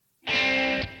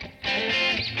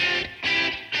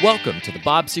Welcome to the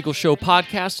Bob Siegel Show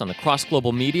podcast on the Cross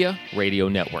Global Media Radio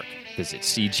Network. Visit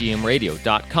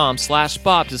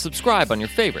cgmradio.com/Bob to subscribe on your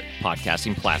favorite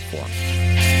podcasting platform.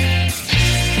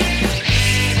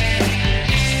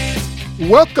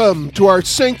 Welcome to our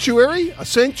sanctuary, a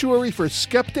sanctuary for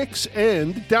skeptics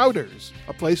and doubters,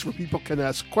 a place where people can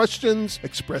ask questions,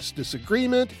 express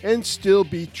disagreement, and still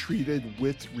be treated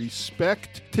with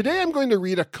respect. Today I'm going to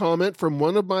read a comment from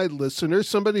one of my listeners,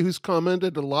 somebody who's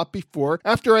commented a lot before.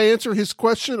 After I answer his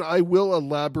question, I will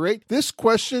elaborate. This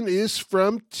question is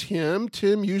from Tim.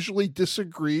 Tim usually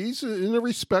disagrees in a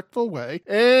respectful way,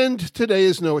 and today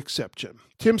is no exception.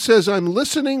 Tim says, I'm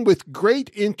listening with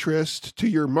great interest to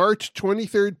your March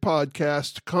 23rd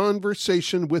podcast,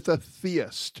 Conversation with a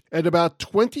Theist. At about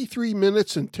 23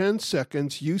 minutes and 10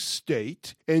 seconds, you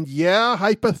state, and yeah,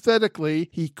 hypothetically,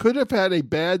 he could have had a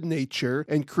bad nature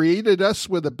and created us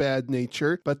with a bad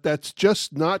nature, but that's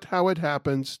just not how it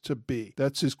happens to be.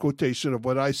 That's his quotation of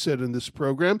what I said in this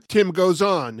program. Tim goes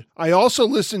on, I also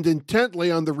listened intently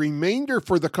on the remainder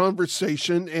for the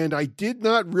conversation, and I did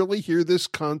not really hear this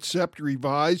concept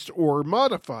revised or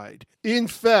modified. In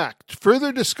fact,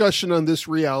 further discussion on this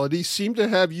reality seemed to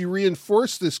have you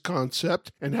reinforce this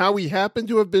concept and how we happen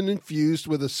to have been infused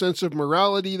with a sense of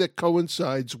morality that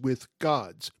coincides with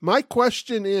God's. My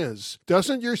question is,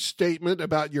 doesn't your statement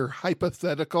about your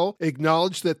hypothetical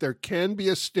acknowledge that there can be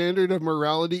a standard of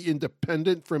morality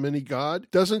independent from any God?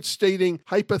 Doesn't stating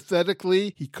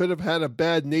hypothetically he could have had a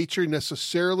bad nature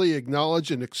necessarily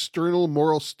acknowledge an external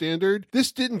moral standard?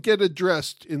 This didn't get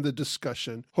addressed in the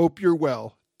discussion. Hope you're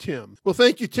well. Tim. Well,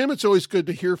 thank you, Tim. It's always good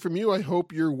to hear from you. I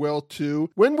hope you're well, too.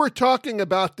 When we're talking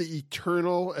about the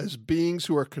eternal as beings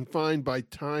who are confined by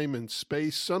time and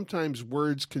space, sometimes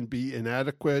words can be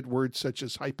inadequate, words such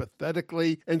as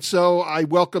hypothetically, and so I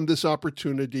welcome this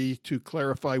opportunity to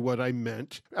clarify what I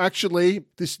meant. Actually,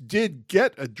 this did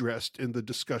get addressed in the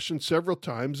discussion several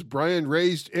times. Brian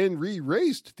raised and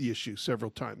re-raised the issue several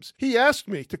times. He asked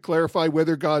me to clarify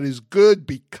whether God is good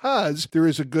because there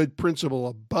is a good principle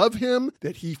above him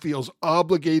that he feels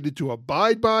obligated to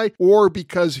abide by, or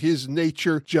because his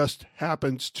nature just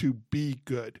happens to be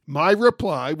good. My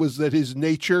reply was that his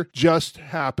nature just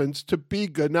happens to be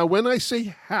good. Now, when I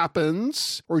say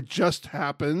happens or just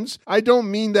happens, I don't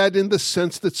mean that in the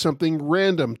sense that something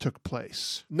random took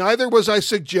place. Neither was I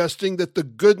suggesting that the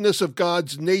goodness of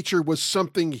God's nature was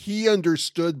something he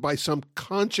understood by some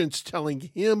conscience telling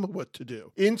him what to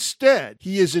do. Instead,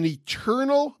 he is an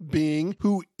eternal being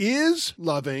who is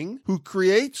loving, who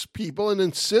creates people and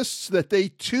insists that they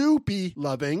too be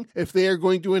loving if they are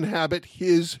going to inhabit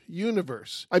his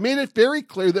universe. I made it very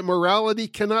clear that morality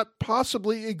cannot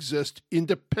possibly exist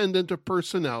independent of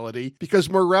personality because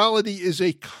morality is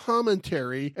a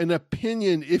commentary, an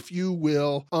opinion, if you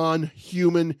will, on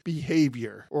human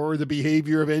behavior or the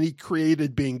behavior of any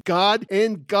created being. God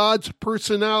and God's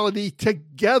personality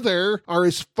together are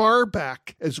as far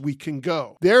back as we can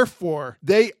go. Therefore,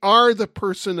 they are the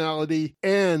personality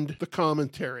and the commentary.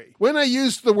 When I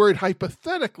use the word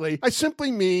hypothetically, I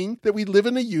simply mean that we live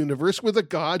in a universe with a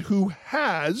God who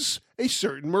has a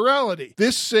certain morality.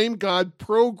 This same God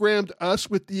programmed us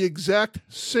with the exact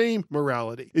same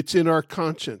morality. It's in our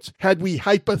conscience. Had we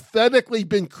hypothetically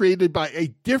been created by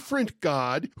a different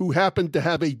God who happened to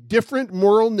have a different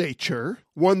moral nature,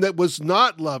 one that was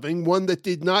not loving, one that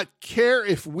did not care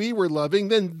if we were loving,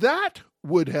 then that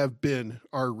would have been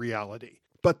our reality.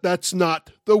 But that's not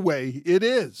the way it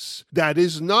is. That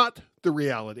is not the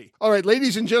reality. All right,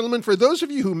 ladies and gentlemen, for those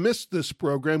of you who missed this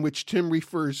program, which Tim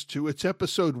refers to, it's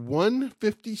episode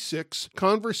 156,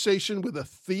 Conversation with a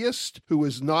Theist Who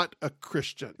is Not a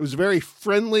Christian. It was a very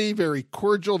friendly, very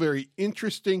cordial, very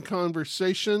interesting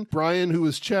conversation. Brian, who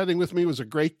was chatting with me, was a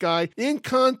great guy. In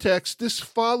context, this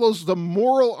follows the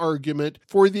moral argument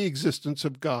for the existence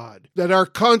of God. That our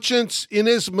conscience,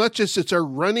 inasmuch as it's a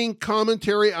running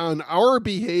commentary on our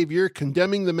behavior,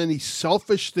 condemning the many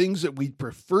selfish things that we'd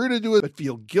prefer to do but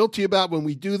feel guilty about when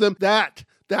we do them, that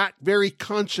very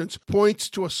conscience points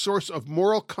to a source of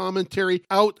moral commentary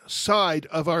outside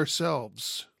of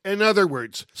ourselves. In other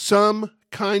words, some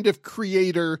kind of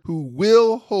creator who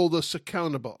will hold us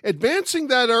accountable. Advancing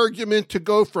that argument to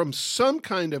go from some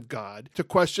kind of God to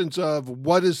questions of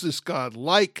what is this God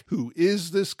like? Who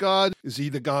is this God? Is he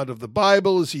the God of the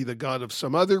Bible? Is he the God of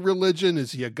some other religion?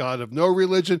 Is he a God of no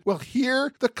religion? Well,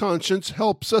 here the conscience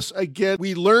helps us again.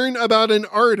 We learn about an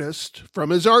artist from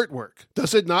his artwork.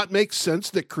 Does it not make sense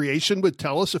that creation would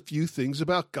tell us a few things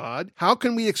about God? How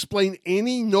can we explain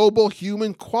any noble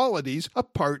human qualities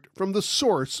apart from the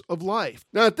source of life? life.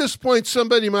 Now, at this point,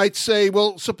 somebody might say,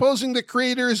 well, supposing the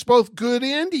Creator is both good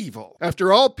and evil.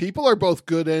 After all, people are both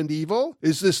good and evil.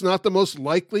 Is this not the most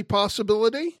likely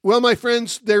possibility? Well, my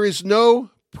friends, there is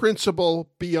no principle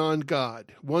beyond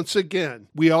God. Once again,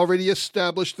 we already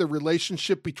established the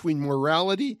relationship between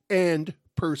morality and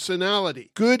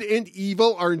personality. Good and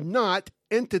evil are not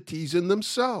entities in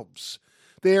themselves.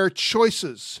 They are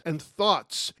choices and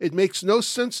thoughts. It makes no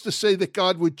sense to say that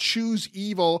God would choose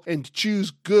evil and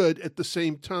choose good at the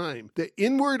same time. The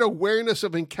inward awareness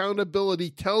of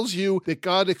accountability tells you that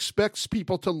God expects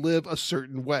people to live a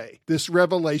certain way. This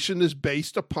revelation is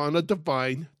based upon a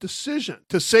divine decision.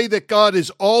 To say that God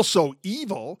is also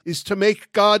evil is to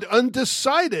make God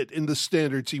undecided in the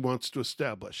standards he wants to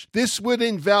establish. This would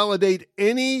invalidate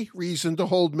any reason to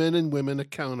hold men and women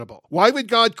accountable. Why would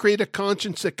God create a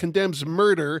conscience that condemns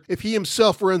murder if he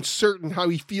himself were uncertain how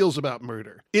he feels about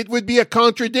murder? It would be a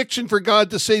contradiction for God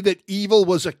to say that evil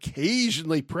was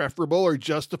occasionally preferable or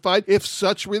justified. If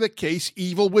such were the case,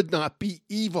 evil would not be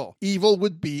evil. Evil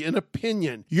would be an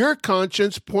opinion. Your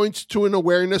conscience points to an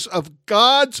awareness of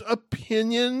God's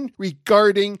opinion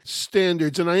regarding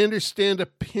standards. And I understand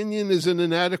opinion is an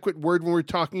inadequate word when we're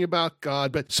talking about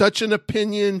God, but such an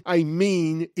opinion,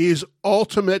 is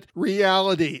ultimate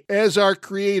reality. As our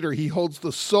Creator, he holds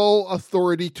the sole authority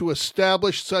to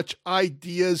establish such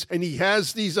ideas, and he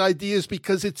has these ideas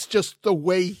because it's just the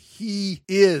way he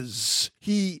is.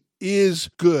 He is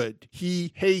good.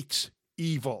 He hates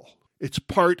evil. It's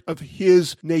part of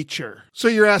his nature. So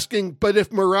you're asking, but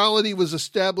if morality was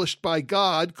established by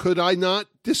God, could I not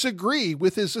disagree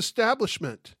with his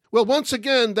establishment? Well, once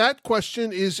again, that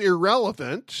question is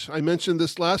irrelevant. I mentioned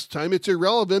this last time. It's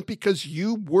irrelevant because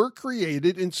you were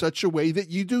created in such a way that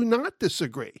you do not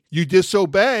disagree. You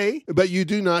disobey, but you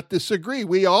do not disagree.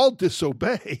 We all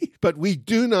disobey, but we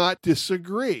do not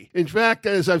disagree. In fact,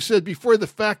 as I've said before, the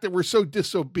fact that we're so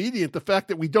disobedient, the fact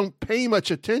that we don't pay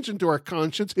much attention to our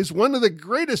conscience is one of the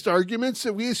greatest arguments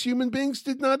that we as human beings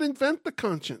did not invent the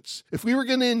conscience. If we were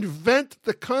going to invent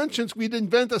the conscience, we'd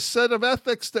invent a set of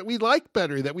ethics that we like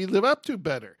better, that we live up to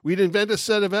better. We'd invent a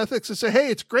set of ethics and say,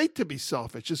 hey, it's great to be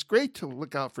selfish. It's great to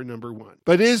look out for number one.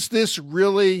 But is this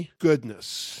really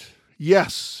goodness?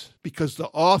 Yes, because the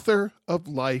author of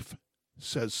life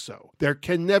says so. There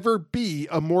can never be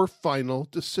a more final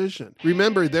decision.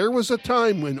 Remember, there was a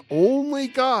time when only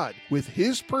God, with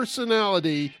his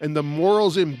personality and the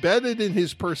morals embedded in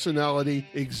his personality,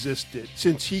 existed.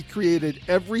 Since he created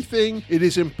everything, it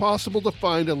is impossible to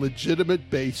find a legitimate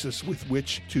basis with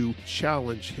which to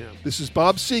challenge him. This is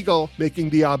Bob Siegel making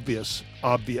the obvious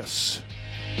obvious.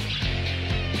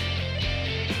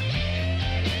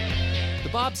 The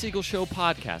Bob Siegel Show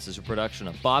podcast is a production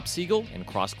of Bob Siegel and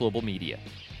Cross Global Media.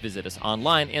 Visit us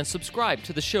online and subscribe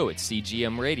to the show at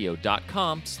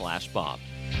cgmradio.com/Bob.